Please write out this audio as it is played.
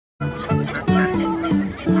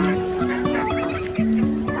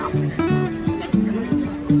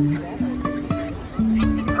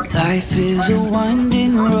Life is a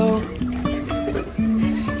winding road,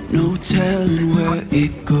 no telling where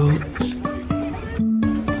it goes.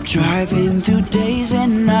 Driving through days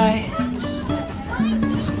and nights,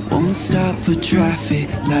 won't stop for traffic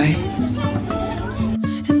lights.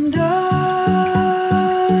 And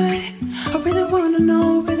I really wanna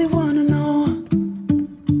know,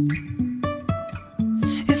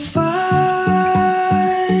 if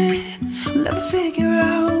I'll ever figure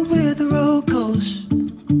out where the road goes.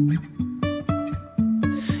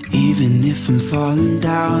 Even if I'm falling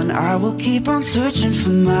down, I will keep on searching for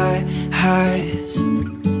my highs.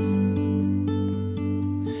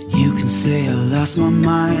 You can say I lost my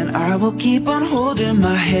mind, I will keep on holding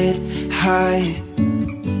my head high.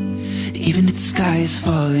 Even if the sky is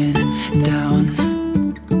falling down.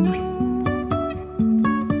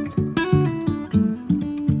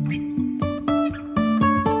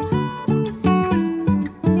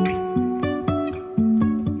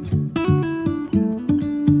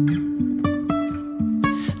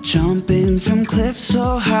 Jumping from cliffs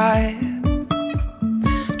so high,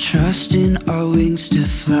 trusting our wings to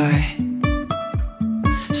fly.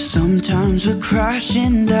 Sometimes we're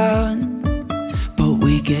crashing down, but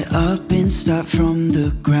we get up and start from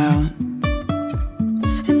the ground.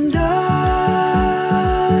 And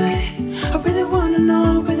I really wanna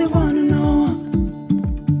know,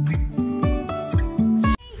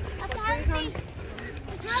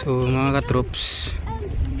 So mga katroops,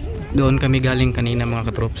 doon kami galing kanina mga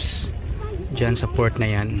katroops, dyan sa port na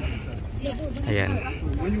yan. Ayan.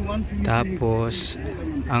 Tapos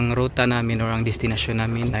ang ruta namin or ang destination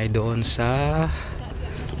namin ay doon sa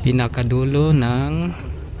pinakadulo ng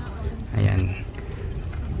ayan,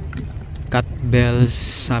 Catbells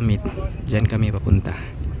Summit. Diyan kami papunta.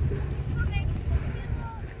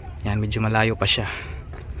 Yan, medyo malayo pa siya.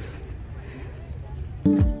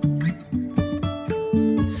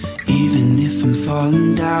 Even if I'm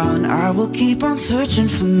falling down, I will keep on searching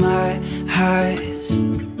for my highs.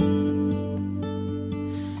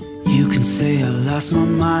 You can say I lost my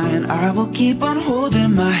mind, I will keep on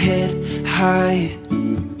holding my head high.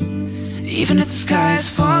 Even if the sky is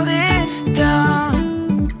falling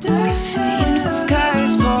down, even if the sky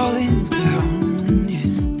is falling down,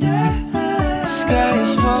 yeah. The sky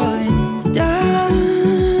is falling down.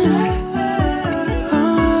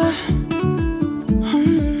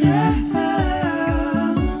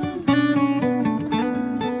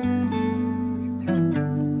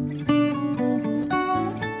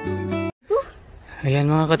 Ayan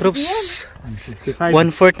mga katroops,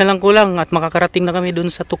 1/4 na lang kulang at makakarating na kami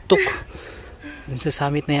dun sa tuktok, dun sa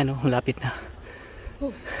summit na yan, oh, malapit na.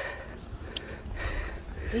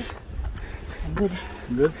 Good?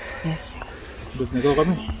 Yes. Good na go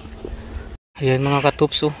kami. Ayan mga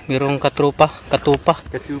katroops, oh, mayroong katupa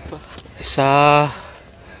sa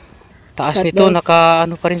taas nito,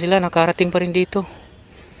 ano pa rin sila, nakarating pa rin dito.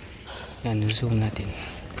 Yan, zoom natin.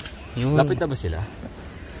 Yun. Lapit na ba sila?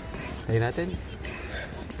 Tayo natin.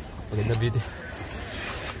 Maganda video.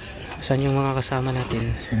 Saan yung mga kasama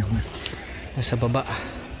natin? Nasa baba.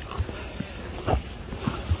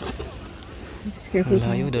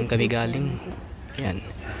 Malayo, doon kami galing. Yan.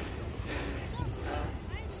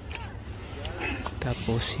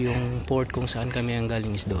 Tapos yung port kung saan kami ang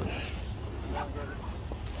galing is doon.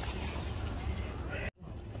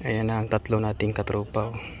 Ayan na ang tatlo nating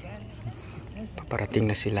katropa. Paparating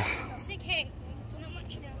na sila.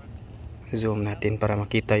 Zoom natin para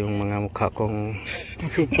makita yung mga mukha kong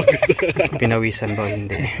pinawisan ba o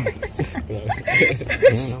hindi.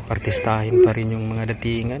 Ayan, oh, artistahin pa rin yung mga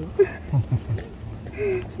datingan.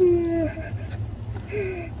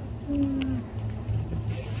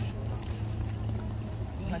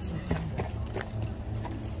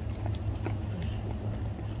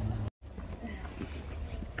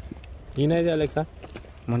 Hina di Alexa?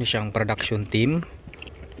 Muna siyang production team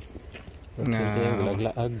nga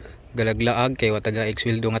galaglaag kay wataga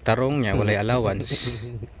exwildo nga tarong niya walay allowance.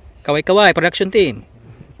 Kaway production team.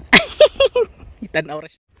 Itan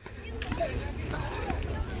oras.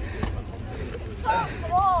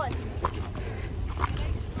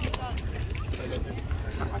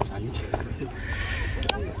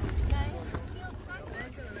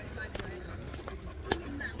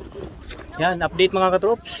 Yan, update mga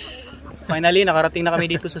katroops. Finally, nakarating na kami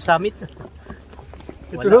dito sa summit.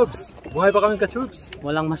 Troops! Buhay pa kami ka-troops!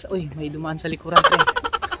 Walang uy, may dumaan sa likuran eh.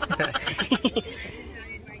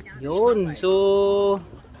 Yun, so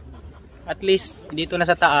at least dito na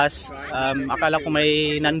sa taas, akala ko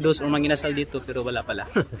may nandos o manginasal dito pero wala pala.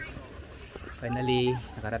 Finally,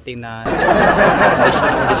 nakarating na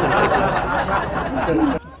condition.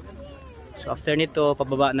 So after nito,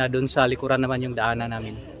 pababa na dun sa likuran naman yung daanan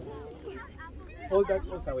namin. Hold that,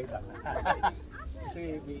 wait lang.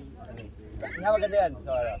 Kasi maganda yan.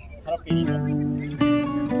 So, sarap kinitin.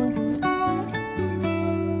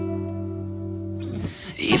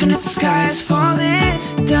 Even if the sky is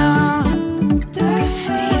falling down,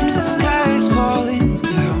 even if the sky is falling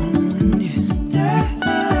down, yeah.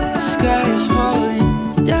 The sky is falling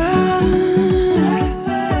down.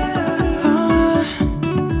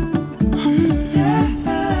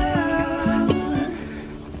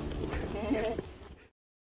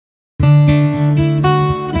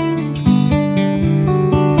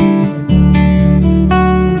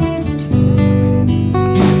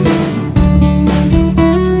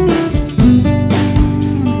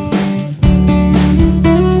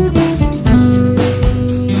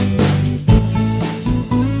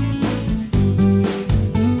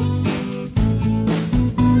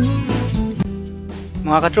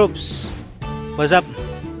 Mga katroops, what's up?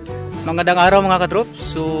 Magandang araw mga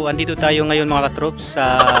katroops. So andito tayo ngayon mga katroops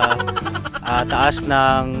sa taas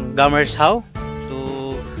ng Gamers House.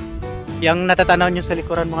 So yung natatanaw nyo sa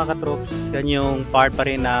likuran mga katroops, yan yung part pa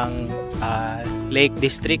rin ng Lake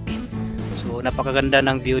District. So napakaganda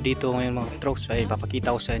ng view dito ngayon mga katroops. Ay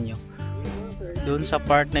papakita ko sa inyo. Doon sa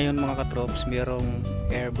part na yun mga katroops, mayroong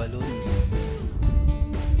air balloon.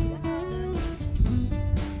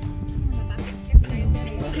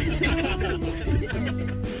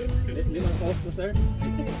 Limang kaos po, sir.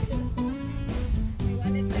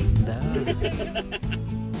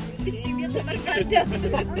 Distribute sa barkada.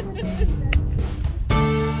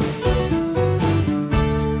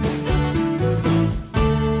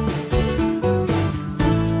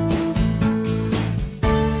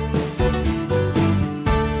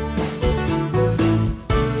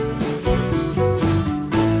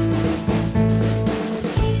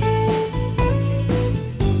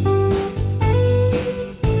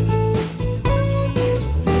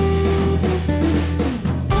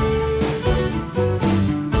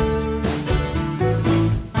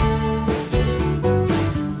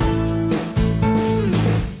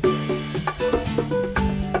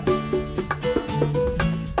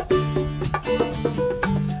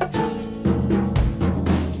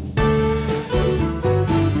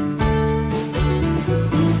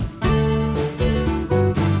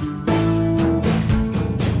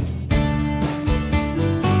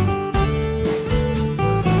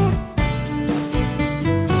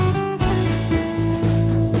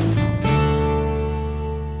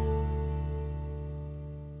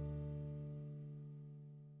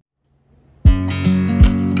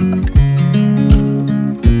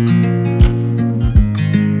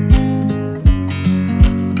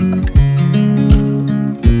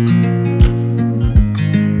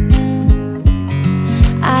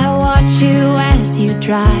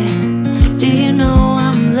 Do you know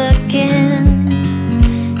I'm looking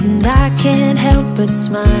and I can't help but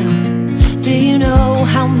smile? Do you know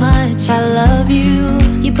how much I love you?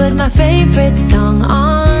 You put my favorite song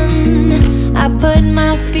on, I put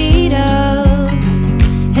my feet up,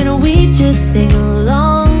 and we just sing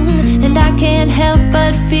along. And I can't help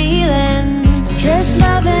but feeling, just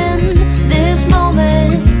loving this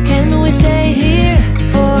moment. Can we stay here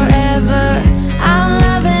forever? I'm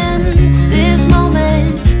loving this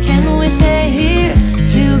moment. Can we stay here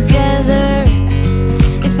together?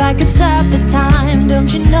 If I could stop the time,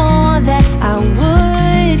 don't you know that I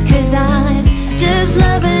would? 'Cause I'm just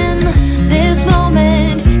loving this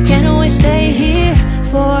moment. Can we stay here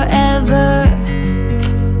forever?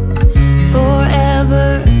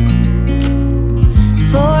 Forever,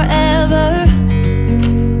 forever,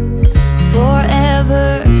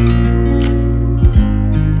 forever.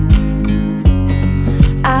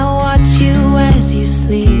 I watch you as you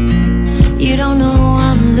sleep. You don't know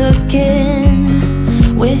I'm looking.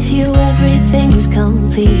 With you everything's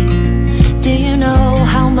complete. Do you know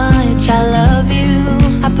how much I love you?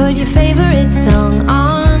 I put your favorite song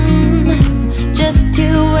on just to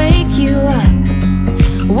wake you up.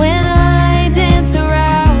 When I dance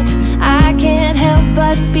around, I can't help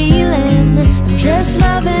but feeling, I'm just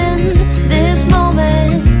loving this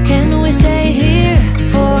moment. Can we stay here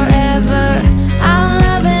forever? I'm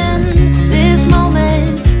loving this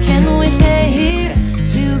moment. Can we stay here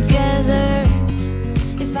together?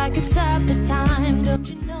 If I could stop the time, don't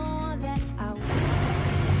you know that I would?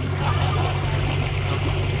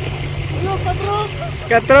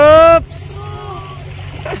 Katroops!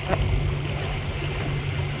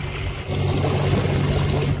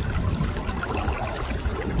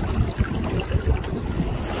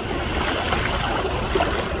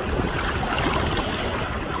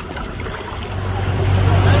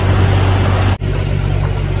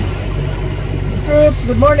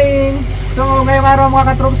 Good morning! So ngayong araw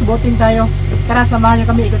mga katrops, boating tayo. Tara, samahan nyo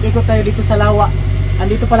kami, ikot-ikot tayo dito sa Lawa.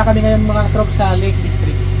 Andito pala kami ngayon mga katrops sa Lake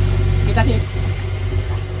District. Kita kits.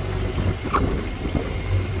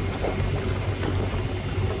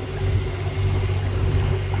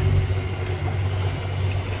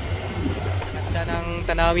 Ganda ng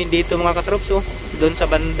tanawin dito mga katrops, oh. Doon sa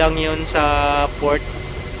bandang yon sa port,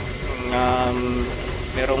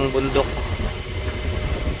 merong bundok.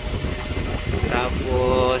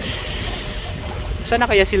 Tapos sana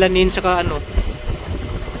kaya sila nin saka ano,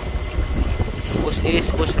 Bus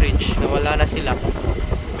Ridge, nawala na sila.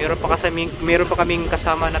 Meron pa kaming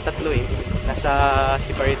kasama na tatlo eh, nasa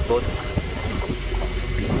separate boat.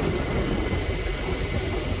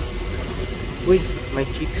 Uy, may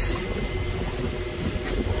chicks.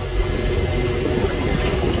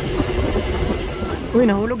 Uy,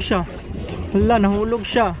 nahulog siya. Hala, nahulog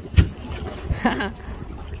siya.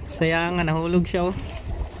 Sayang nga, nahulog siya, oh.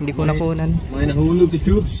 Hindi ko nakunan. May nahulog the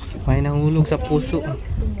troops. May nahulog sa puso.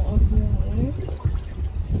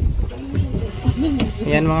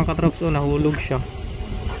 Ayan mga katrops, oh, nahulog siya.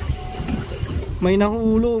 May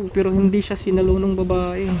nahulog pero hindi siya sinalo ng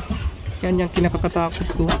babae. Yan yung kinakakatakot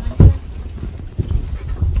ko.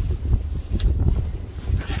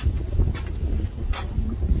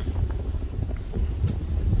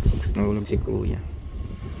 Nahulog si kuya.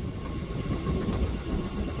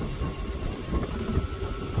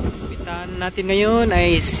 Kapitan natin ngayon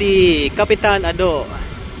ay si Kapitan Ado.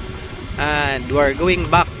 And we're going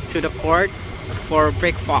back to the port for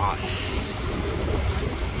breakfast.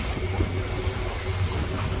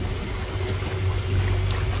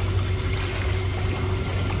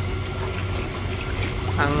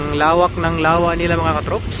 Ang lawak ng lawa nila mga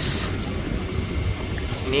katrops.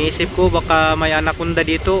 Iniisip ko baka may anaconda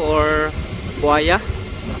dito or buhaya.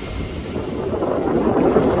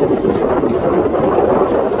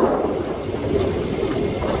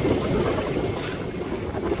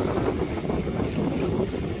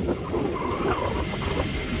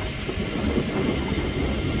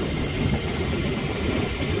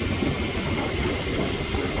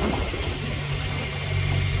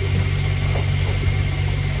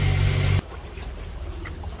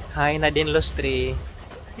 Hi Nadine Lostri.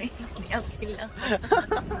 Okay lang.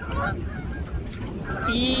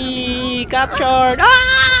 Captured!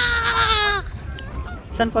 Ah!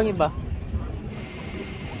 Saan pang iba?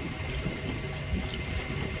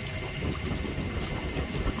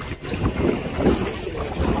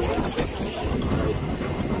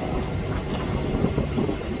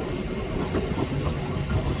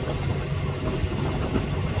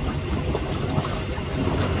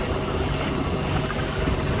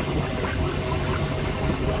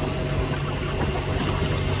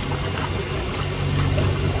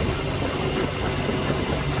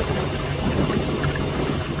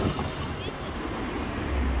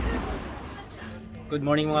 Good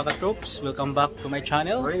morning mga ka-troops. Welcome back to my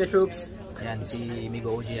channel. Morning ka-troops. Ayan, si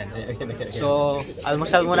Migo OG yan. So,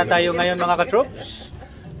 almusal muna tayo ngayon mga ka-troops.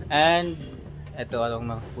 And, eto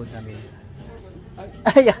anong mga food namin.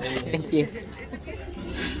 Ayan, thank you.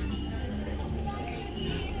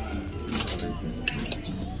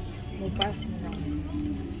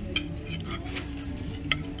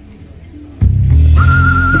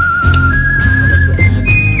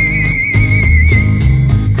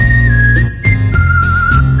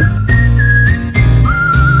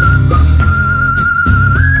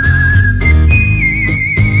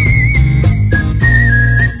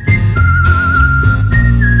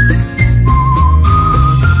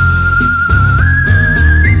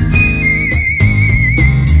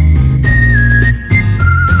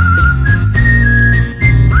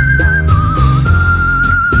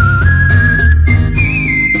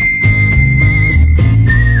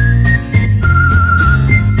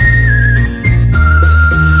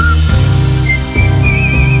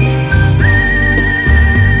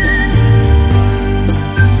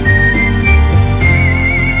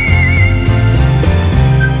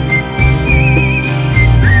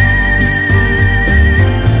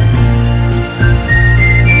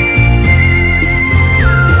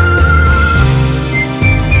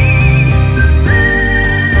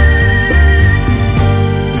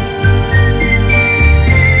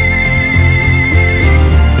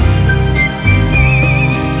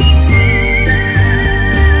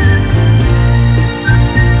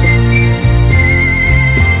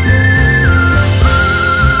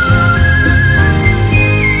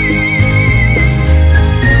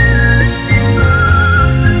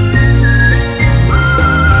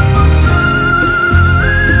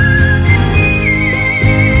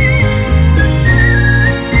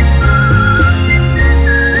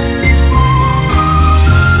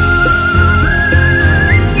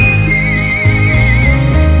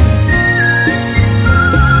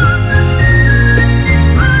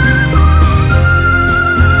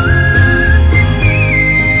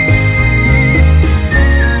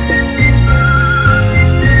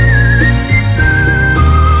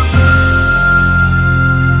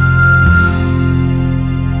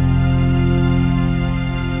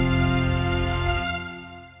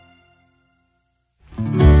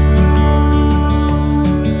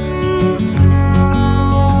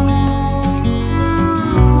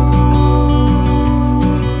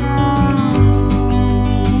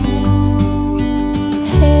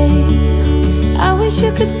 wish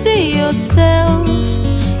you could see yourself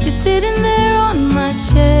just sitting there on my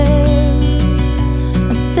chair.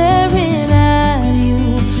 I'm staring at you,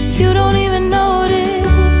 you don't even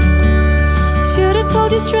notice. Should've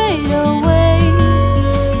told you straight away,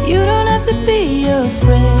 you don't have to be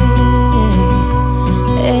afraid.